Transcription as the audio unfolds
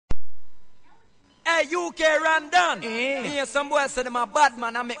Hey, UK RONDON. Here some boys say them a bad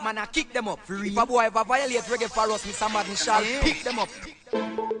man and make man a kick them up. If a boy ever violate reggae for us, Mr. Madden shall pick them up.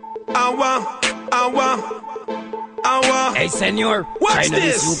 Hey, senor. Watch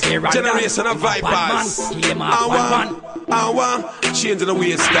this. Generation of vipers. Change the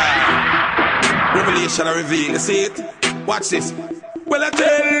way style. Revelation and reveal. You see it? Watch this. Well, I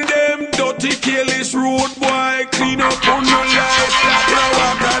tell them, dirty, careless, rude boy, clean up on your life. Now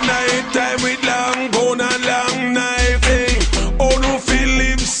walk at night time with long bone and long knife. Hey. Oh, no feel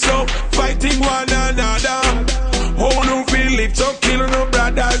live so, fighting one another. Oh, no feel live so, killing no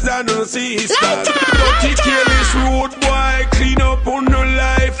brothers and no sisters. Dirty, careless, rude boy, clean up on your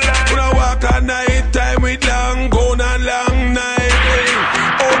life. Now walk at night time with long bone and long knife. Hey.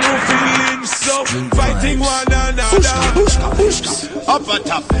 Oh, no feel live so, fighting one another. Up on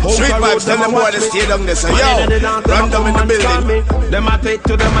top, street vibes, tell them boy to stay down there. So yo, RONDON in the building. Them a take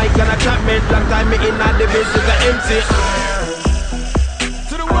to the mic and a chat me. Long time me in at the business of MC.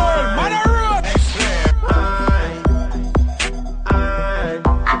 To the world, man a road.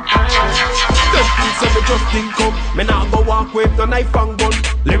 So me just think up. Me not go walk with the knife and gun.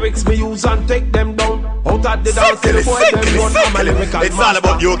 Lyrics me use and take them down. Out at the dance, the boy them run. I'm a lyrical. It's all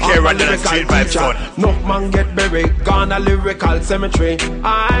about UK RONDON and street vibes fun. No man get buried, gone a lyrical cemetery.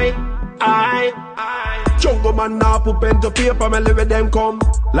 Jungle man now put pen to paper, me live with them come.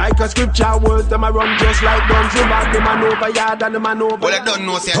 Like a scripture words, them a run just like guns. You bad the man over yard and the man over. Well, I don't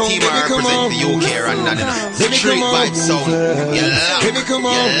know say a team represent the UK RONDON. The street vibes sound. You lock it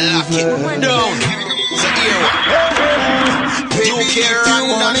down. So here one. UK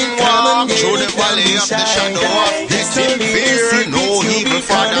RONDON walk through the valley of the shadow of death in fear. No evil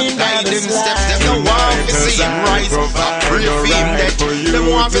father guide them steps. Them no want to see him rise up. Refame that. Them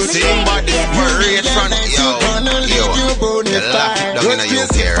want to see him body parade front. Yo, you lock it down in a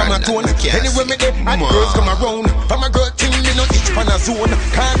UK RONDON. Anyway me get hot girls come around. From a girl thing me no each pan a zone.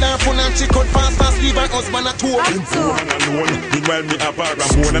 Can't phone and she cut fast leave her husband a tour. Meanwhile me a bar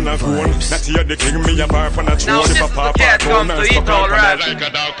and bone and a groan. Not here the king me a bar and a throne. If a papa come to eat all right. Like a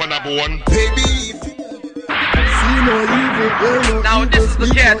dog on a bone. Baby. Now this is the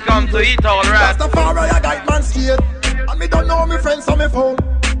cat come to eat all right. Rastafari a guide man skate. And me don't know me friends on me phone.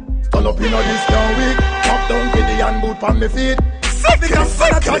 Stand up in a this young week. Pop down with the hand boot on me feet.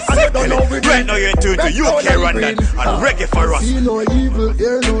 Right now you're in tune to UK RONDON and reggae for us. See no evil,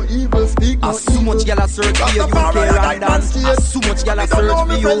 hear no evil, speak no evil. So much y'all search for your UK RONDON. So much y'all search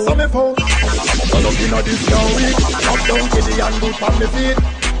for you. Stand up in a this young week. Pop down with the hand boot on me feet.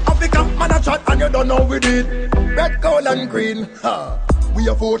 Africa man a chat and you don't know we did. Red, gold and green. We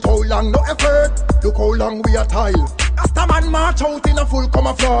have fought how long, no effort. Look how long we are tile. Rasta man march out in a full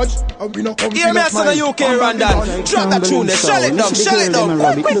camouflage. And we no come hear me say the UK RONDON. Drop that tune, shell it down, shell it down.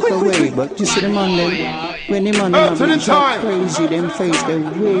 Look away, but you see the man them. When the man them crazy, them face they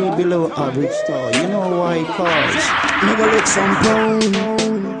way below average star. You know why? Cause never look some pound.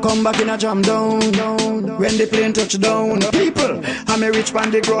 Come back in a jam down. When the plane touch down, people, I'm a rich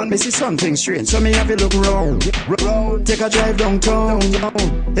on the ground. Me see something strange, so me have to look round. Take a drive downtown.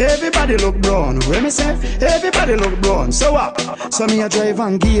 Everybody look brown. When me say, everybody look brown. So what? So me a drive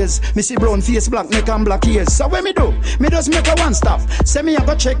and gears. Me see brown face, black neck and black ears. So what me do? Me just make a one stop. Say me a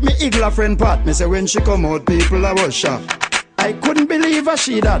go check me Igla friend part. Me say when she come out, people I was shocked. I couldn't believe a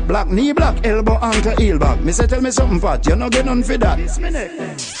she that black knee, black elbow, ankle, heel back. Me say tell me something fat, you no get none for that.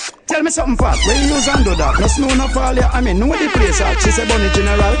 Tell me something fat, where you use and do that? No snow, no fall, yeah, I mean, know the place at. She say bunny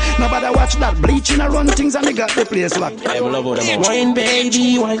general, nobody watch that. Bleaching and run things and they got the place locked. Wine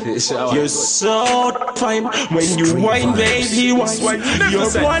baby, wine. You're so fine. When you wine baby, wine.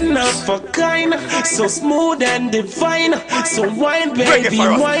 You're one of a kind. So smooth and divine. So wine baby,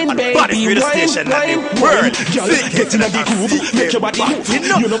 wine baby, wine. Girl, get in the groove, make your body move.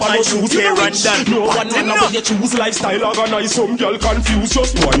 You know about shoes, you're rich. No one know you choose lifestyle organize. Some girl confused,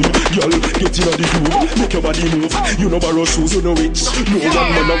 just wine. Girl, get in the groove, make your body move. You know borrow shoes, you know rich. No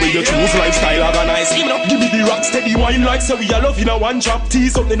one know where you choose lifestyle organize. Give me the rock steady wine like so we are love in a one drop. Tea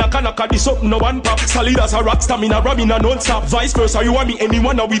something I can cut this up no one pop. Solid as a rock, stamina ramming and non-stop. Vice versa, you want me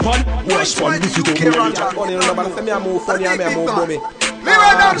anyone a weapon. Wash one if you don't know me. Me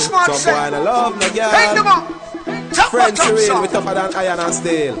run smart set. I love my girl. Take them up. Frens real, we tougher than iron and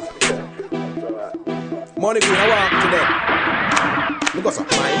steel. Money green, I walk to them. Because of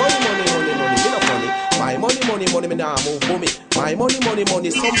my money, me not money. My money, me nah move for me. My money, something me money.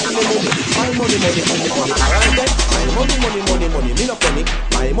 My money, alright then. My money, me not funny.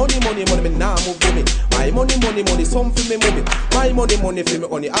 My money, me nah move for me. My money, something me money. My money for me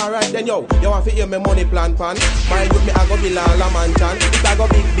only. Alright then yo want to hear me money plan pan. My good me I go be la mansion. It I go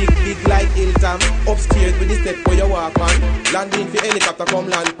big like Hilton. jam. Upstairs with the step where you walk on. Landing for helicopter come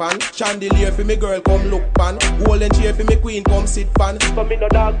land pan. Chandelier for me girl come look pan. Golden chair for me queen come sit pan. So me no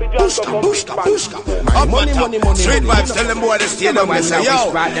dog be just come pan. Money. Street vibes, tell them boy to stay down there. Say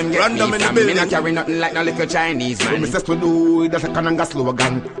yo, random in the building. Me not carry nothing like no little Chinese man. Me says to do that's a Kananga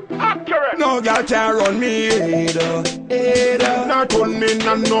slogan. No girl can run me head. Not running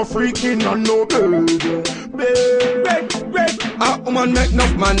and no freaking and no bed. A woman make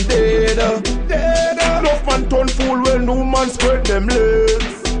enough man dead. Enough man turn fool when no man spread them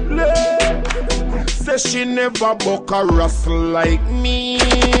legs. Say she never buck a rustle like me.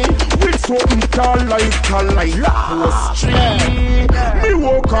 With something tall like a light street. Me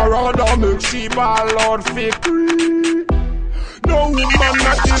walk around and make she ball out for free. No woman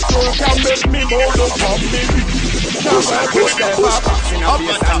at this world can make me more than me.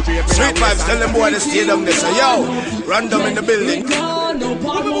 Street vibes, tell them boy to stay down there. Say yo, random in the building.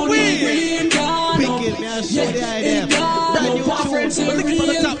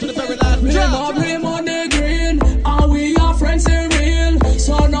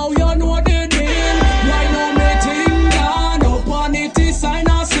 So now you know the deal. Right now me ting down up on it is sign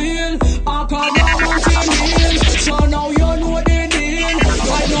a seal. I can't know so now you know the deal.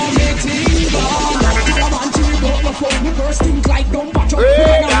 Right now me ting down up on it before me first think like dumb patch up.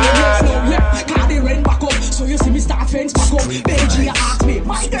 Yeah, car the rain back up. So you see me start fence back up. Benji ask me,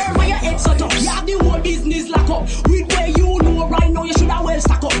 my girl, why your head so tough? You have the whole business lock up. With where you know right now you should have well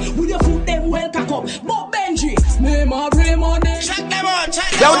stack up. With your foot them well cock up. But Benji, me my brain on it. Check them out.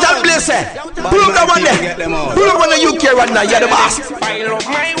 Yo, that place, pull up that one there. Pull up on the UK one now, you're the boss. Pile up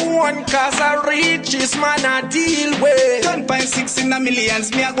my one cause I reach is man I deal with. 10.6 in the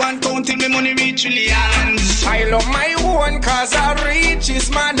millions, me a go and count till me money reach trillions. Pile up my one cause I reach is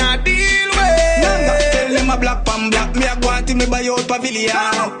man I deal with. Tell them a black pan black, me a go and till me buy out pavilion.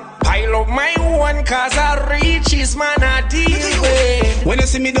 Pile up my one cause I reach is man I deal with. When you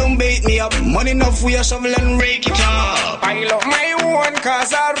see me don't bait me up, money enough for your shovel and rake it up. Pile up my one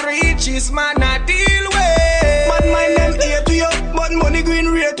cause I reach is man I deal with. Bad mind them here to you, but money green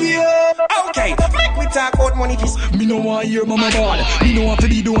rate to you. Okay, make we talk about money this. Me no want hear mama ball. Me no want to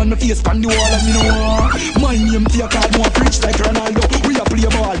be the one my face pan the wall. And me no want my name to your card more preach like Ronaldo. We a play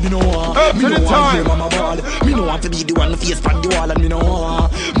ball. Me no want. Me no want hear mama ball. Me no want to be the one my face pan the wall. And me no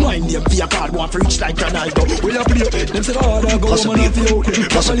want my name to your card more preach like Ronaldo. We a play. Them say oh I go man off you.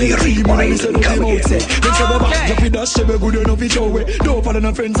 Possibly rewind coming in. Them say baba you fi dash you good enough it show way. Don't follow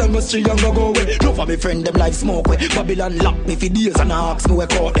no friends and go street and go away. No for me friend them life smoke way. Babylon lock me for days and ask me where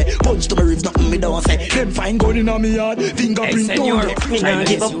caught me. Punch to my ribs nothing me don't say. Them fine gun in on me yard. Fingerprint down. Me nah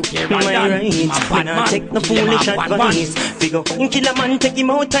give up, my right. Me nah take no foolish advice. Figure kill a man, take him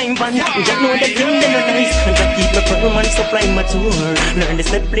out time van. Just know the thing they no nice. And to keep my firm and supply my tour. Learn the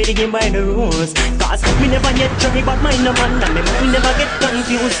step, play the game by the rules. Cause me never get try, but mine no man. And me mind never get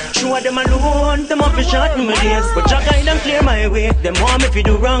confused. Sure them alone, them up for shot in my days. But Jah guide and clear my way. Them want me fi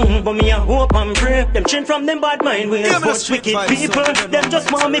do wrong, but me a hope and pray. Them change from them bad mind ways. But wicked people, them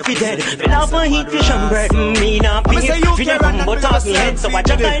just want me fi dead. Fill off and eat fish and bread. Me nah beef, fi them come but off me head. So I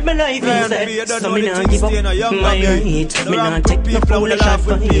just guide my life instead. So me nah give up my right. Me nah take no foolish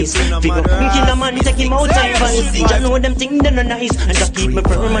advice. Figure kill a man, take him out time vice. Jah know them things they no nice. And just keep me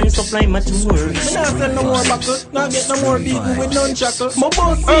firm and supply my tours. Me nah sell no more buckle, nah get no more people with none shackle. My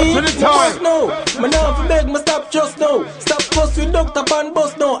boss see, my boss know. Me nah fi beg, me stop just now. Stop fuss with Dr. Pan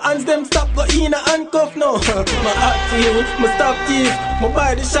Bus now. Hands them stop go in a handcuff now. My hot feel, me stop thief. My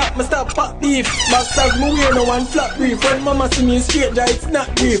buy the shop, me stop pop beef. Backstab me wear no one flat brief. When mama see me straight, ja it's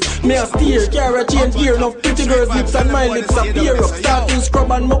not grief. Me a steer, carry a change gear. Enough pretty girls lips and my lips appear up. Start to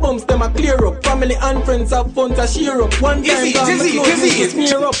scrub and my bumps them a clear up. Family and friends have fun to share up. One time down my clothes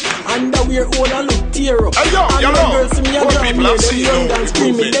smear up. Underwear all a look tear up. And the girls see me a drum here. Them young and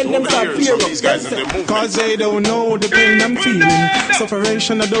screaming, then them start fear up. Cause they don't know the pain I'm feeling.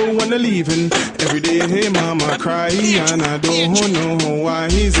 Sufferation I don't wanna leaving. Every day hey mama cry and I don't know why.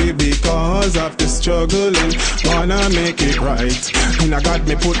 Is it because of the struggling? Wanna make it right. And I got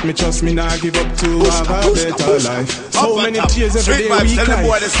me put me trust me now give up to have a better life. So many tears every day we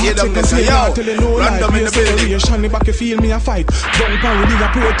cry. Take a slave now till they know life. Me a separation, me back you feel me a fight. Don't pan with the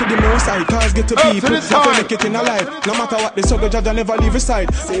approach to the most side. Cause get to people people. Nothing make it in a life. No matter what they struggle, judge, I never leave his side.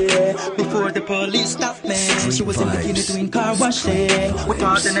 Before the police stopped me, she was in the bikini doing car washing. We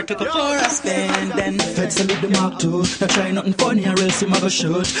thought then I took her for a spin. Then fed salute the Mark II. Now try nothing funny or else him a go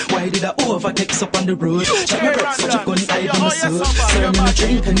shoot. Why did I overtake up on the road? Check my breath, such a gun hide in my suit. Serve me a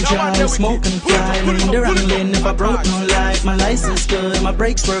drink and drive, smoke and fly. In the wrong lane, never broke no life. My license good, my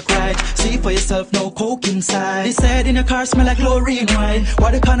brakes work right. See for yourself, no coke inside. They said in the car smell like chlorine wine.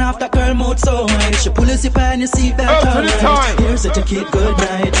 Why the corner of that girl mouth so wide? She pull a zip and you see that alright. Here's a ticket, good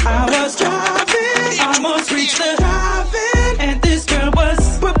night. I was driving, almost reached the driving, and this girl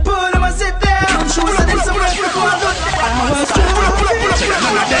was put on my sit down. She was sitting somewhere before I was driving.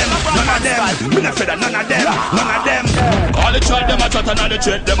 None of them. Me not afraid of none of them. All the child them a chat and all the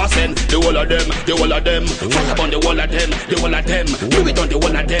trade them a send. The whole of them. Fire upon the whole of them. Do it on the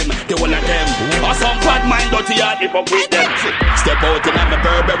whole of them. Or some bad mind dirty and hypocrite them. Step out in my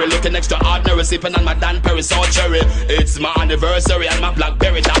Burberry, looking extraordinary, sipping on my Dan Perry salt cherry. It's my anniversary and my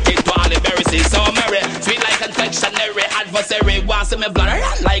blackberry talking to all the berries. So merry, sweet like confectionery, adversary. Want some me blood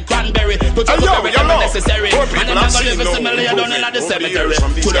like cranberry. To talk about everything necessary. And I'm not gonna live a similar down in the cemetery.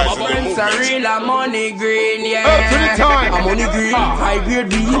 To them a Frens a real a money green, yeah. I'm money green, high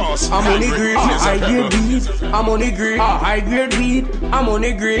grade weed. I'm money green, high grade weed. I'm money green, high grade weed. I'm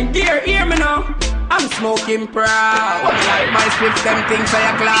money green. Hear me now. I'm smoking proud. Like my spliff, them things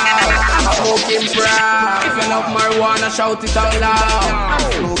I cloud. I'm smoking proud. If you love marijuana, shout it out loud.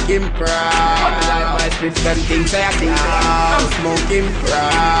 I'm smoking proud. Like my spliff, them things I cloud. I'm smoking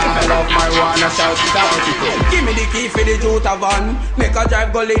proud. If you love marijuana, shout it out. Give me the key for the Jota van. Make a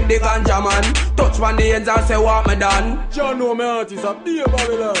drive go link the ganja man. Touch one the ends and say what me done. John know me artist up there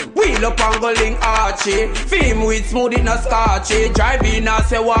Babylon. Wheel up and go link Archie. Film with smooth it not scotchy. Drive in and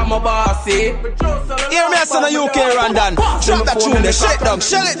say what my bossy. Hear me son of UK Rondon. Drop that tune there, shut it down.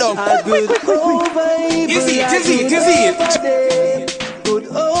 Easy. Good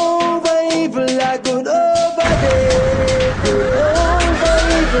over evil, like good over there. Good over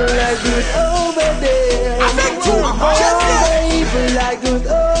evil, like good over there. Good over evil, like good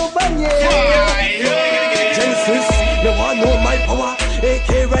over there. Genesis, no one know my power. AK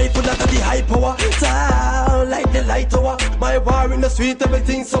rifle that the high power. Sound like the light tower. My war in the street,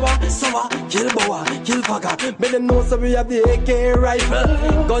 everything sour. Kill boa, kill fagger. Make them know so we have the AK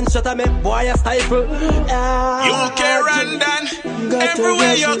rifle. Gunshot I make boy a stifle. UK Rondon.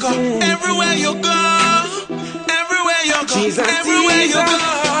 Everywhere you go. Everywhere you go. Everywhere you go. Everywhere you go.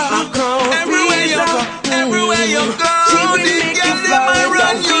 Everywhere you go. Everywhere you go. The girls they might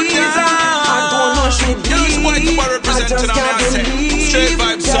run you down. I don't know she Just quite to representing on our set. Straight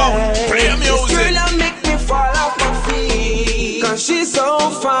vibe song. Play music. This girl make me fall off my feet. Cause she's so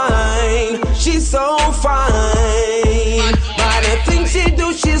fine. But the things she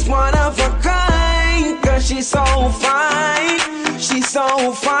do, she's one of a kind. Cause she's so fine.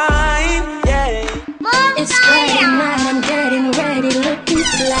 Yeah. It's Friday night, I'm getting ready, looking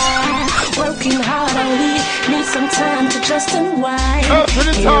fly. Working hard all week, need some time to just unwind.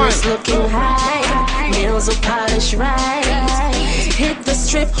 Heels looking high, nails are polished right. Hit the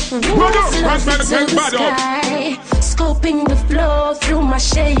strip, floats to the sky. Scoping the flow through my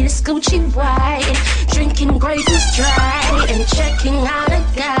shades, Gucci white. Drinking grape juice dry and checking out a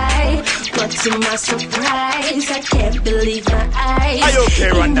guy. But to my surprise, I can't believe my eyes. Are you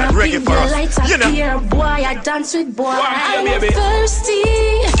okay, run that reggae for us? You know. Here, boy, I dance with boy. I'm thirsty.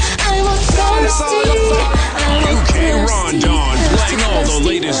 UK Rondon, playing all the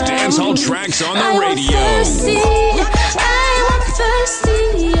latest dancehall tracks on the radio. I'm thirsty,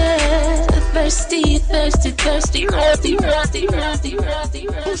 yeah. Thirsty.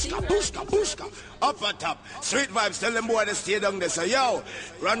 Up on top. Street vibes, tell them boy to stay down there. So yo,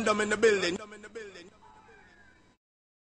 random in the building.